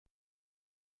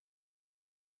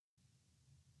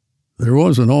There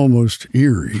was an almost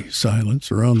eerie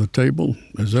silence around the table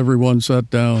as everyone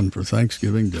sat down for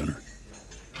Thanksgiving dinner.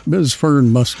 Ms. Fern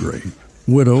Musgrave,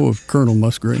 widow of Colonel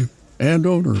Musgrave and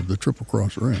owner of the Triple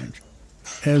Cross Ranch,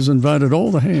 has invited all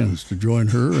the hands to join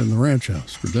her in the ranch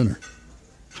house for dinner.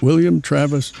 William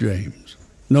Travis James,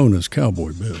 known as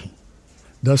Cowboy Bill,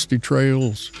 Dusty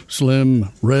Trails, Slim,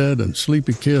 Red, and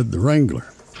Sleepy Kid the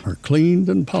Wrangler are cleaned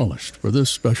and polished for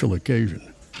this special occasion.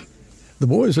 The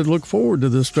boys had looked forward to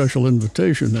this special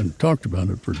invitation and talked about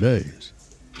it for days.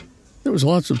 There was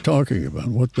lots of talking about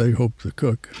what they hoped the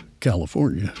cook,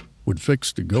 California, would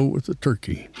fix to go with the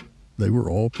turkey they were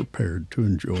all prepared to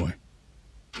enjoy.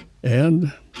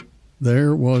 And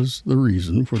there was the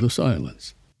reason for the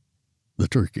silence. The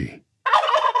turkey.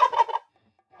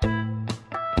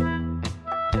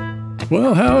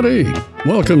 Well, howdy.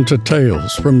 Welcome to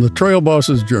Tales from the Trail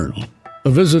Boss's Journal, a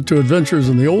visit to adventures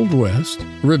in the Old West,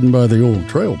 written by the old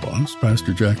trail boss,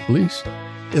 Pastor Jack Blease,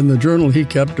 in the journal he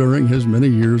kept during his many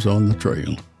years on the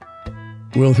trail.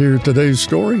 We'll hear today's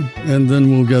story, and then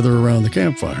we'll gather around the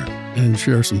campfire and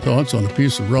share some thoughts on a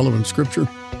piece of relevant scripture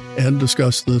and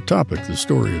discuss the topic the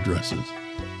story addresses.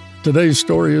 Today's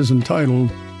story is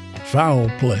entitled, Foul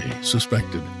Play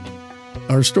Suspected.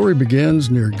 Our story begins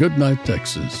near Goodnight,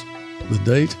 Texas. The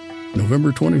date,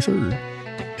 November 23rd,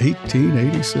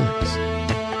 1886.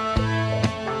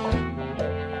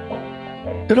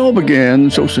 It all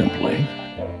began so simply.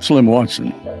 Slim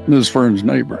Watson, Ms. Fern's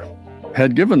neighbor,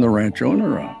 had given the ranch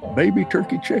owner a baby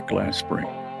turkey chick last spring,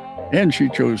 and she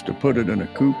chose to put it in a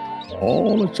coop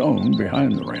all its own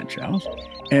behind the ranch house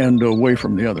and away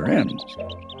from the other animals.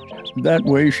 That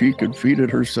way she could feed it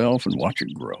herself and watch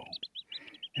it grow.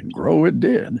 And grow it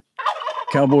did.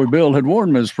 Cowboy Bill had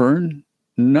warned Ms. Fern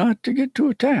not to get too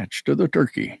attached to the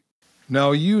turkey.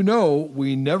 Now, you know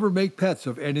we never make pets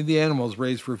of any of the animals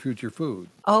raised for future food.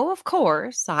 Oh, of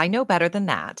course. I know better than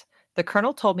that. The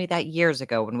Colonel told me that years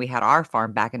ago when we had our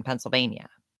farm back in Pennsylvania.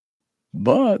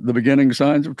 But the beginning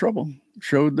signs of trouble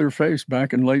showed their face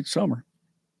back in late summer.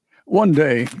 One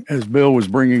day, as Bill was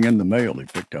bringing in the mail he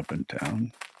picked up in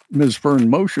town, Ms. Fern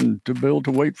motioned to Bill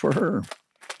to wait for her.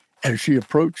 As she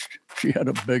approached, she had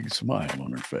a big smile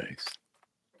on her face.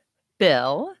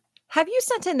 Bill, have you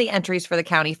sent in the entries for the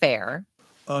county fair?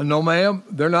 No, ma'am.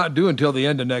 They're not due until the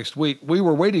end of next week. We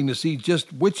were waiting to see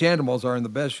just which animals are in the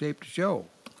best shape to show.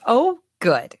 Oh,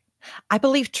 good. I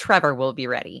believe Trevor will be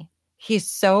ready. He's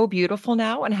so beautiful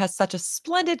now and has such a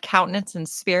splendid countenance and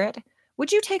spirit.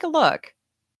 Would you take a look?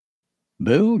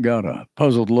 Bill got a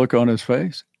puzzled look on his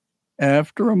face.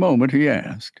 After a moment, he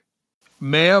asked,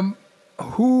 Ma'am,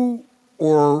 who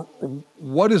or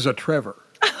what is a Trevor?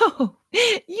 Oh,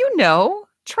 you know,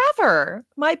 Trevor,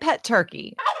 my pet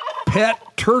turkey. Pet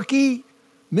turkey?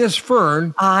 Miss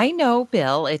Fern. I know,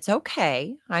 Bill. It's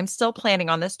okay. I'm still planning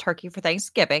on this turkey for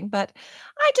Thanksgiving, but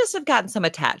I just have gotten some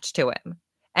attached to him.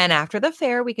 And after the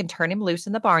fair, we can turn him loose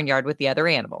in the barnyard with the other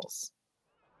animals.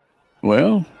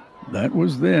 Well, that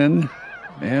was then,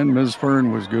 and Ms.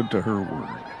 Fern was good to her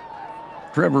word.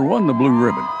 Trevor won the blue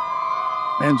ribbon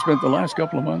and spent the last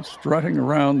couple of months strutting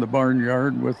around the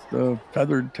barnyard with the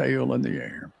feathered tail in the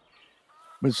air.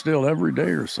 But still, every day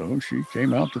or so, she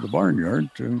came out to the barnyard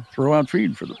to throw out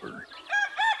feed for the bird.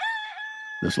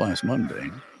 This last Monday,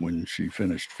 when she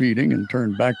finished feeding and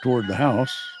turned back toward the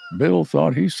house, Bill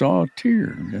thought he saw a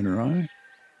tear in her eye.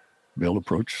 Bill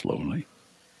approached slowly.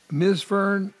 Ms.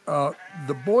 Fern,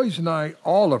 the boys and I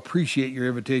all appreciate your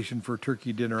invitation for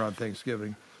turkey dinner on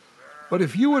Thanksgiving. But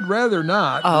if you would rather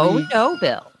not... No,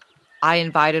 Bill. I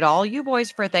invited all you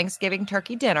boys for a Thanksgiving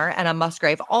turkey dinner, and a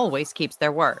Musgrave always keeps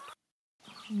their word.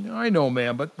 I know,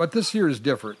 ma'am, but this here is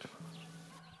different.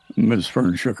 Ms.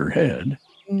 Fern shook her head.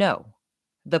 No.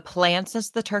 The plan since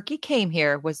the turkey came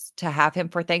here was to have him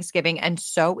for Thanksgiving, and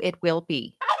so it will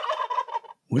be.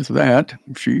 With that,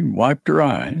 she wiped her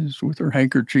eyes with her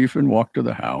handkerchief and walked to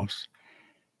the house.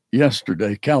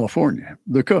 Yesterday, California,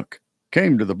 the cook,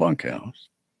 came to the bunkhouse.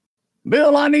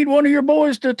 Bill, I need one of your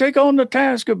boys to take on the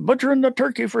task of butchering the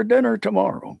turkey for dinner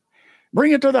tomorrow.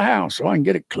 Bring it to the house so I can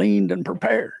get it cleaned and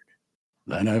prepared.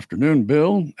 That afternoon,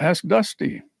 Bill asked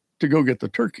Dusty to go get the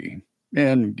turkey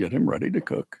and get him ready to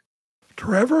cook.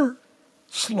 Trevor?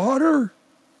 Slaughter?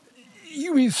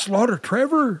 You mean slaughter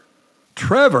Trevor?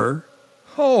 Trevor?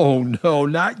 Oh, no,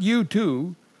 not you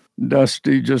too.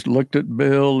 Dusty just looked at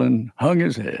Bill and hung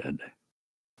his head.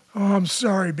 Oh, I'm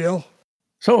sorry, Bill.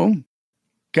 So,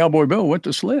 Cowboy Bill went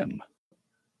to Slim,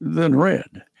 then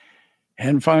Red,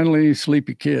 and finally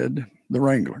Sleepy Kid, the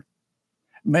Wrangler.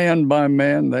 Man by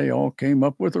man, they all came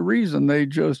up with a reason they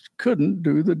just couldn't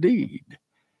do the deed.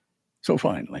 So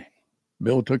finally,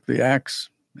 Bill took the axe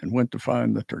and went to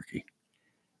find the turkey.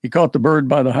 He caught the bird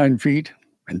by the hind feet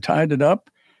and tied it up.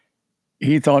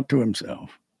 He thought to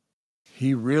himself,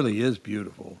 He really is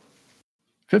beautiful.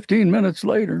 15 minutes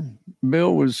later,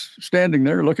 Bill was standing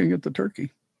there looking at the turkey.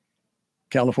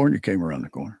 California came around the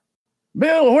corner.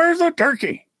 Bill, where's the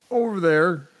turkey? Over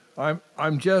there.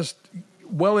 I'm just,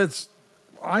 well,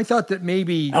 I thought that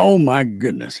maybe. Oh, my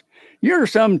goodness. You're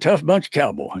some tough bunch of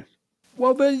cowboys.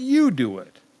 Well, then you do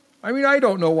it. I mean, I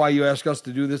don't know why you ask us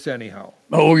to do this anyhow.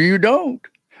 Oh, you don't?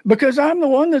 Because I'm the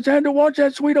one that's had to watch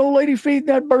that sweet old lady feed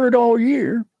that bird all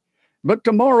year. But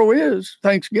tomorrow is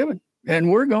Thanksgiving,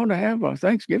 and we're going to have a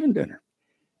Thanksgiving dinner.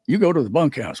 You go to the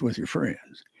bunkhouse with your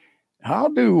friends. I'll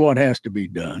do what has to be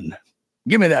done.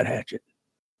 Give me that hatchet.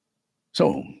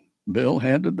 So Bill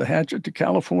handed the hatchet to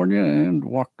California and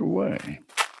walked away.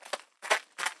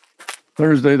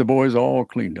 Thursday, the boys all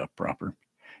cleaned up proper,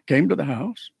 came to the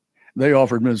house. They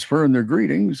offered Ms. Fern their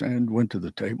greetings and went to the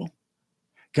table.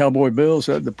 Cowboy Bill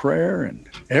said the prayer, and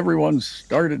everyone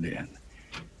started in.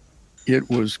 It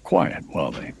was quiet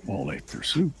while they all ate their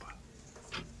soup.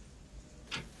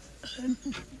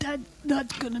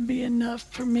 That's going to be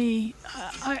enough for me.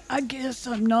 I guess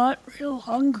I'm not real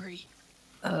hungry.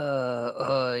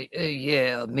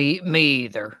 Yeah, me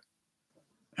either.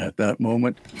 At that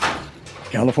moment,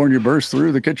 California burst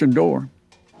through the kitchen door.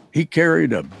 He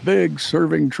carried a big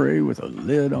serving tray with a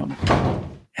lid on it.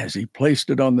 As he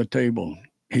placed it on the table,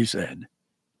 he said,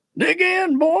 "Dig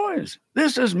in, boys.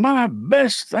 This is my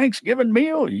best Thanksgiving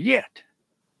meal yet."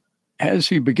 As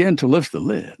he began to lift the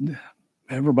lid,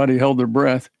 everybody held their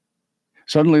breath.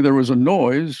 Suddenly there was a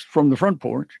noise from the front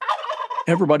porch.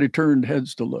 Everybody turned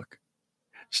heads to look.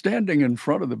 Standing in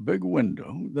front of the big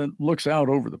window that looks out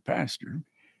over the pasture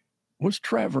was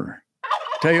Trevor,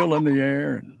 tail in the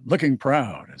air and looking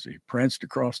proud as he pranced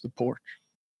across the porch.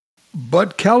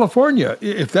 But California,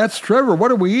 if that's Trevor,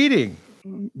 what are we eating?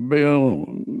 Bill,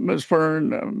 Miss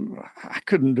Fern, I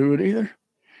couldn't do it either.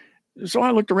 So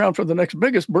I looked around for the next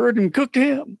biggest bird and cooked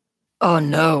him. Oh,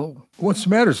 no. What's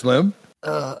the matter, Slim?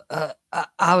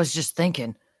 I was just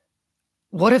thinking,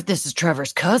 what if this is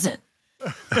Trevor's cousin?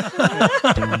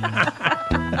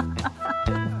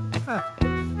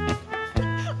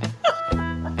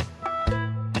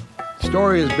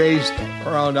 Story is based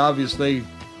around, obviously,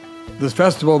 this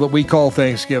festival that we call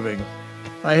Thanksgiving.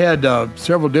 I had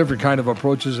several different kind of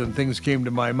approaches, and things came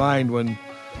to my mind when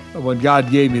God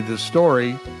gave me this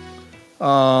story.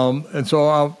 And so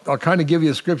I'll kind of give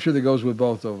you a scripture that goes with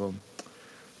both of them.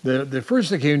 The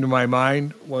first that came to my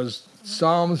mind was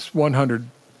Psalms 100,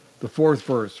 the fourth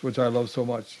verse, which I love so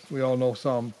much. We all know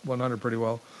Psalm 100 pretty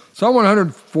well. Psalm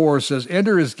 104 says,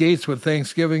 "Enter his gates with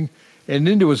thanksgiving and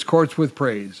into his courts with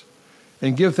praise,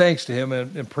 and give thanks to him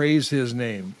and praise his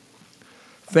name."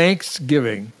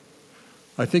 Thanksgiving.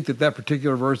 I think that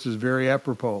particular verse is very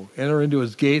apropos. Enter into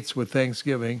his gates with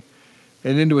thanksgiving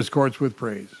and into his courts with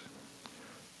praise.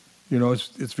 You know,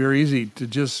 it's very easy to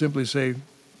just simply say,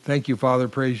 "Thank you, Father,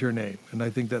 praise your name." And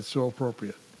I think that's so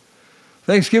appropriate.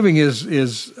 Thanksgiving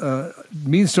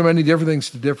means so many different things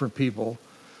to different people.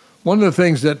 One of the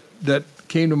things that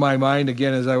came to my mind,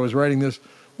 again, as I was writing this,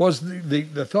 was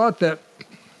the thought that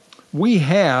we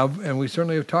have, and we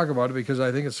certainly have talked about it because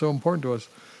I think it's so important to us,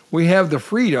 we have the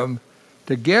freedom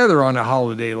to gather on a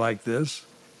holiday like this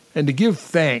and to give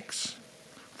thanks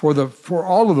for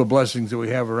all of the blessings that we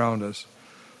have around us.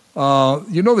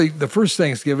 The first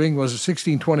Thanksgiving was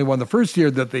 1621. The first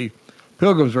year that the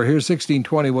Pilgrims were here,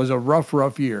 1620, was a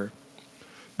rough year.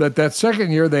 That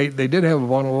second year, they did have a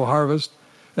wonderful harvest,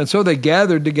 and so they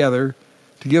gathered together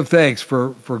to give thanks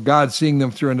for God seeing them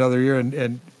through another year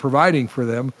and providing for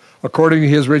them according to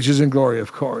his riches and glory,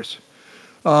 of course.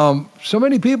 So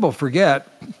many people forget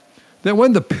that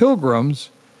when the Pilgrims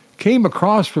came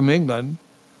across from England,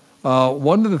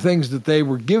 one of the things that they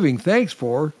were giving thanks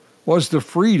for was the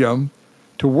freedom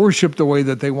to worship the way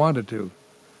that they wanted to.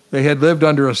 They had lived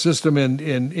under a system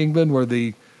in England where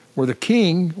the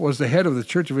king was the head of the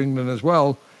Church of England as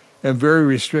well, and very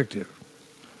restrictive.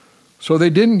 So they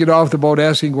didn't get off the boat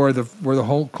asking where the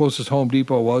closest Home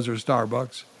Depot was or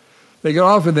Starbucks. They got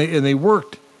off and they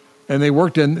worked, and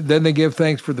then they gave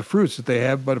thanks for the fruits that they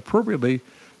had, but appropriately,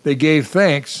 they gave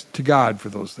thanks to God for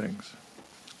those things.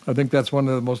 I think that's one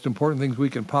of the most important things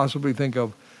we can possibly think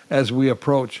of as we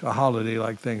approach a holiday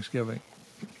like Thanksgiving.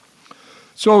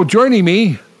 So joining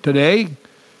me today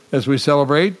as we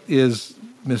celebrate is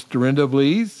Miss Dorinda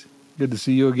Blees. Good to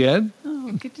see you again.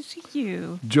 Oh, good to see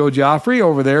you. Joe Joffrey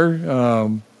over there,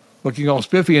 looking all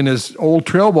spiffy in his Old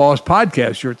Trail Boss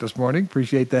podcast shirt this morning.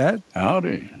 Appreciate that.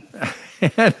 Howdy.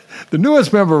 And the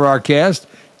newest member of our cast,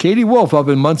 Katie Wolf up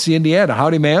in Muncie, Indiana.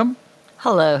 Howdy, ma'am.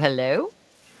 Hello.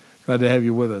 Glad to have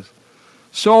you with us.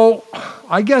 So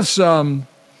I guess we're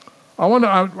going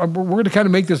to kind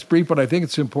of make this brief, but I think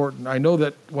it's important. I know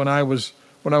that when I was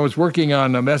working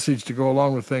on a message to go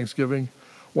along with Thanksgiving,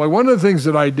 one of the things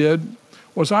that I did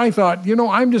was I thought,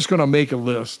 I'm just going to make a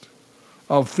list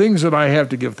of things that I have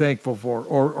to give thankful for,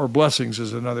 or blessings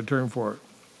is another term for it.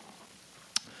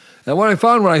 And what I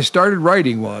found when I started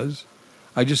writing was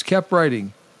I just kept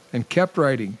writing and kept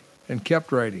writing and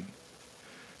kept writing.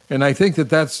 And I think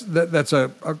that's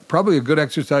probably a good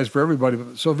exercise for everybody.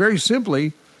 So very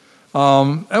simply,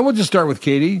 and we'll just start with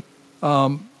Katie.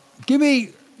 Give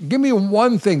me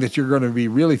one thing that you're going to be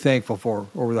really thankful for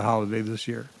over the holiday this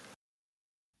year.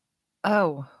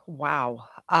 Oh, wow.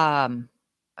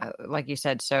 Like you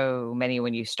said, so many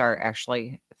when you start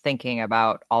actually thinking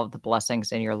about all of the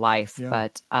blessings in your life. Yeah.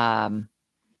 But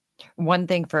one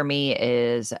thing for me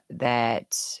is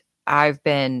that I've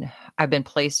been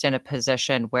placed in a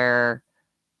position where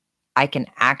I can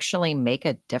actually make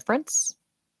a difference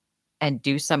and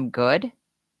do some good,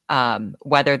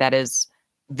 whether that is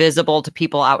visible to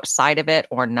people outside of it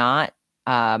or not.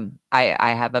 I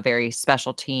have a very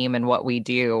special team, and what we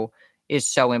do is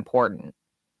so important.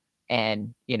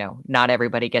 And, not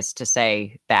everybody gets to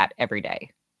say that every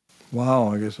day. Wow,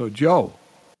 I guess so. Joe?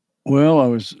 Well, I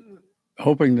was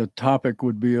hoping the topic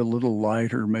would be a little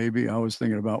lighter, maybe. I was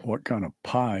thinking about what kind of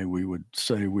pie we would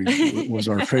say was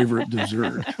our favorite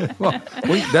dessert.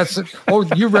 Well,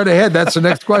 you read ahead. That's the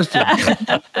next question.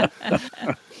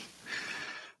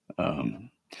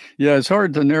 Yeah, it's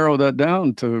hard to narrow that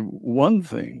down to one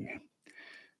thing.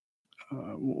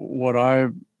 What I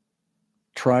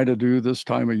try to do this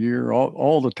time of year,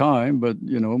 all the time, but,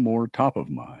 more top of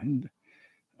mind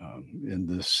in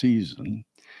this season,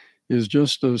 is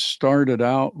just to start it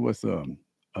out with a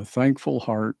thankful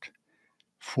heart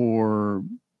for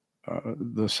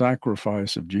the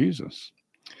sacrifice of Jesus.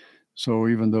 So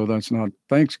even though that's not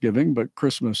Thanksgiving, but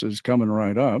Christmas is coming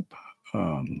right up,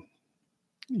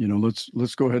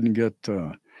 let's go ahead and get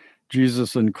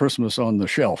Jesus and Christmas on the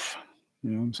shelf.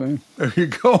 You know what I'm saying? There you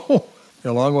go.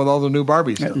 Along with all the new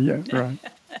Barbie stuff. Yeah, right.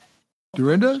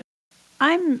 Dorinda?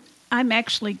 I'm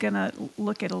actually going to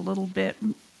look at a little bit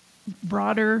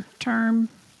broader term,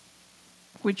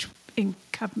 which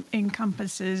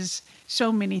encompasses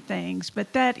so many things,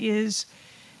 but that is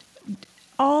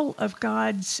all of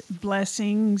God's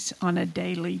blessings on a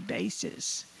daily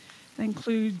basis. That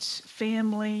includes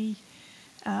family,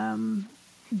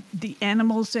 the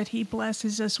animals that He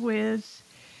blesses us with,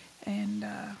 and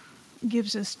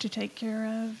gives us to take care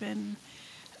of, and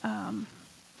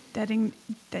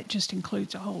that just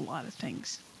includes a whole lot of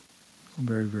things.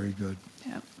 Very, very good.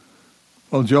 Yeah.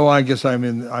 Well, Joe, I guess I'm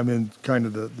in kind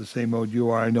of the same mode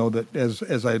you are. I know that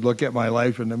as I look at my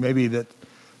life, and maybe that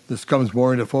this comes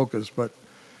more into focus, but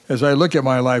as I look at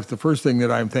my life, the first thing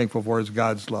that I'm thankful for is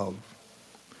God's love.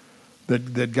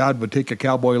 That God would take a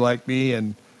cowboy like me,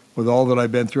 and with all that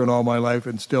I've been through in all my life,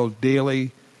 and still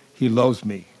daily, He loves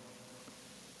me.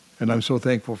 And I'm so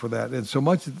thankful for that. And so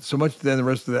much then the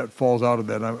rest of that falls out of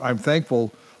that. I'm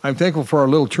thankful for our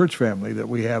little church family that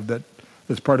we have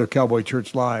that's part of Cowboy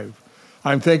Church Live.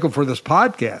 I'm thankful for this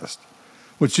podcast,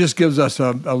 which just gives us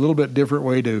a little bit different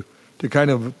way to kind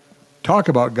of talk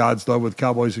about God's love with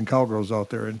cowboys and cowgirls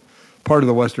out there and part of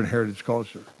the Western heritage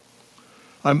culture.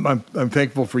 I'm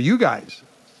thankful for you guys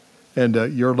and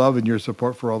your love and your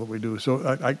support for all that we do.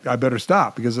 So I better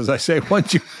stop, because as I say,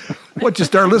 once you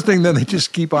start listening, then they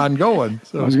just keep on going.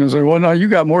 So I was going to say, well, now you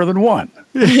got more than one.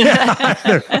 Yeah,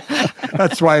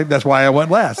 that's why I went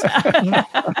last.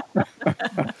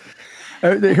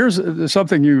 Here's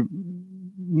something you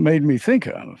made me think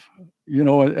of.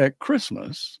 At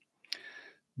Christmas,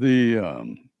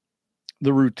 the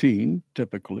routine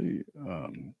typically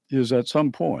is at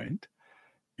some point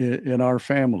in our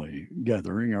family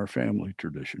gathering, our family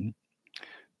tradition,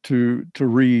 to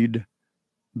read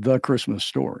the Christmas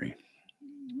story,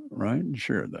 right? And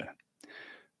share that.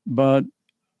 But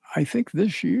I think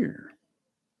this year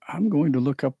I'm going to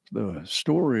look up the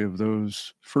story of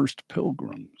those first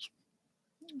pilgrims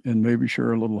and maybe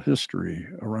share a little history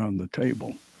around the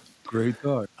table. Great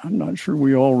thought. I'm not sure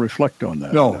we all reflect on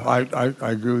that. No, I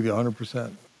agree with you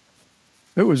 100%.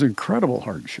 It was incredible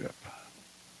hardship.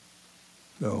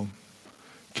 So,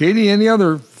 Katie, any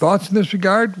other thoughts in this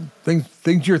regard?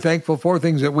 Things you're thankful for,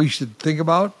 things that we should think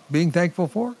about being thankful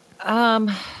for? I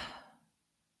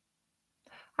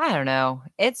don't know.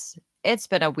 It's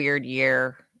been a weird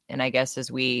year, and I guess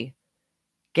as we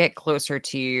get closer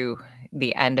to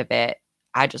the end of it,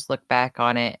 I just look back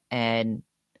on it, and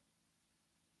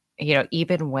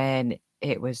even when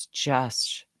it was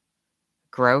just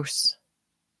gross,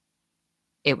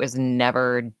 it was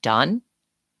never done.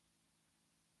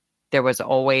 there was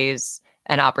always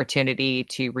an opportunity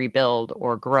to rebuild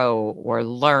or grow or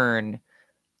learn.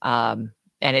 And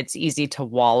it's easy to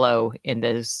wallow in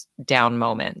those down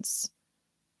moments.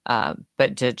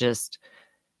 But to just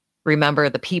remember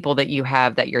the people that you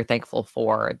have that you're thankful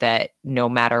for, that no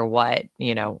matter what,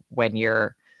 when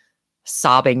you're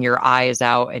sobbing your eyes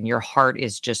out and your heart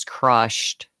is just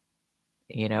crushed,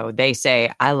 they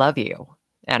say, I love you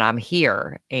and I'm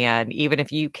here. And even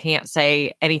if you can't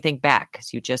say anything back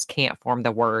because you just can't form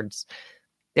the words,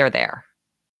 they're there.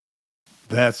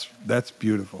 That's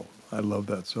beautiful. I love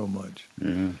that so much.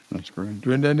 Yeah, that's great.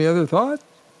 Brenda, any other thought?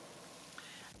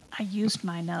 I used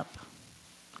mine up.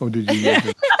 Oh, did you use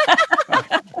it?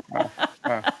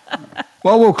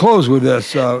 Well, we'll close with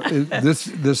this.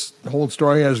 This whole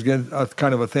story has again a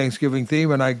kind of a Thanksgiving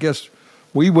theme, and I guess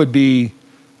we would be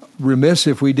remiss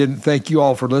if we didn't thank you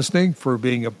all for listening, for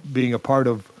being a part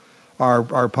of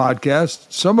our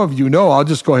podcast. Some of you know, I'll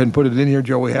just go ahead and put it in here,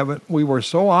 Joe. We were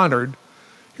so honored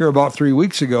here about 3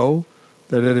 weeks ago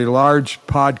that at a large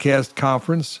podcast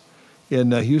conference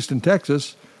in Houston,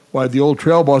 Texas, the Old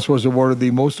Trail Boss was awarded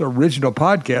the most original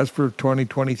podcast for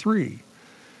 2023.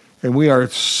 And we are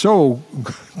so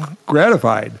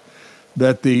gratified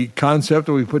that the concept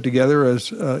that we put together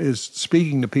is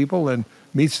speaking to people and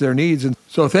meets their needs. And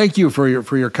so thank you for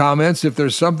your comments. If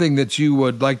there's something that you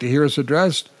would like to hear us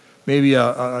address, maybe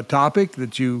a topic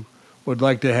that you would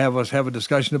like to have us have a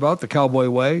discussion about, the Cowboy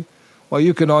Way, well,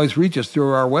 you can always reach us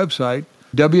through our website,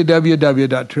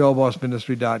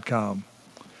 www.trailbossministry.com.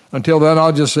 Until then,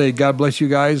 I'll just say, God bless you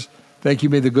guys. Thank you.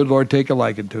 May the good Lord take a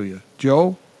liking to you.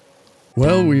 Joe?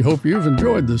 Well, we hope you've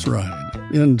enjoyed this ride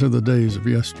into the days of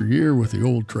yesteryear with the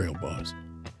Old Trail Boss.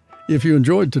 If you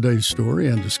enjoyed today's story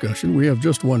and discussion, we have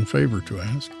just one favor to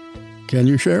ask. Can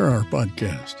you share our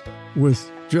podcast with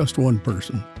just one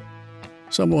person?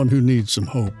 Someone who needs some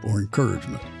hope or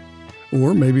encouragement.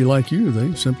 Or maybe like you,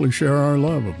 they simply share our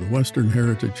love of the Western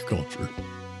heritage culture.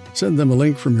 Send them a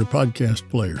link from your podcast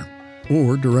player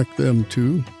or direct them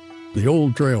to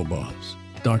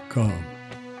theoldtrailboss.com.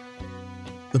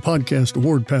 The podcast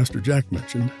award Pastor Jack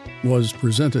mentioned was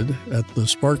presented at the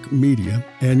Spark Media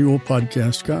Annual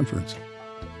Podcast Conference.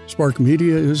 Spark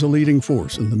Media is a leading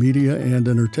force in the media and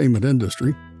entertainment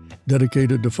industry,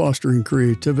 dedicated to fostering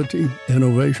creativity,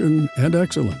 innovation, and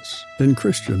excellence in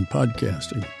Christian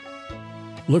podcasting.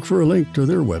 Look for a link to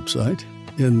their website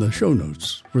in the show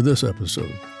notes for this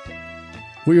episode.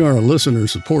 We are a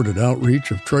listener-supported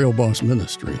outreach of Trail Boss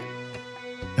Ministry.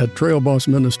 At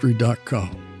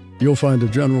trailbossministry.com, you'll find a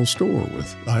general store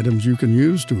with items you can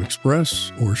use to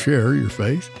express or share your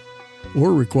faith,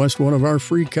 or request one of our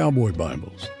free Cowboy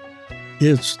Bibles.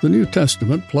 It's the New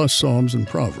Testament plus Psalms and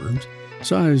Proverbs,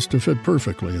 sized to fit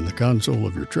perfectly in the console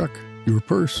of your truck, your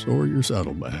purse, or your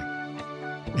saddlebag.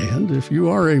 And if you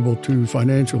are able to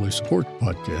financially support the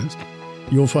podcast,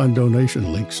 you'll find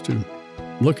donation links too.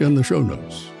 Look in the show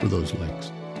notes for those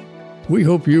links. We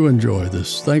hope you enjoy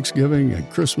this Thanksgiving and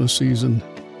Christmas season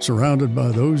surrounded by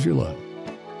those you love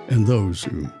and those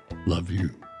who love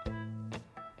you.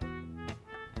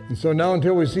 And so now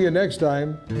until we see you next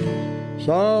time,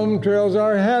 some trails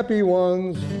are happy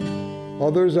ones,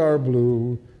 others are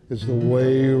blue. It's the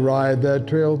way you ride that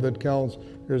trail that counts.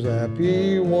 Here's a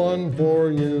happy one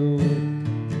for you.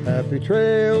 Happy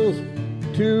trails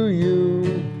to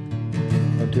you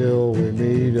until we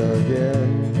meet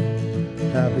again.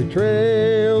 Happy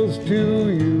trails to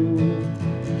you.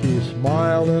 Keep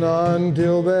smiling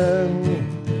until then.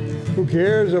 Who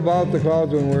cares about the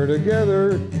clouds when we're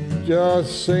together?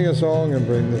 Just sing a song and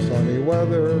bring the sunny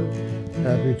weather.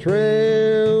 Happy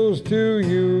trails to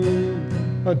you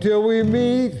until we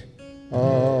meet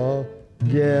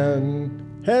again.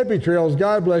 Happy trails.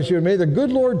 God bless you. And may the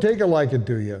good Lord take a liking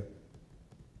to you.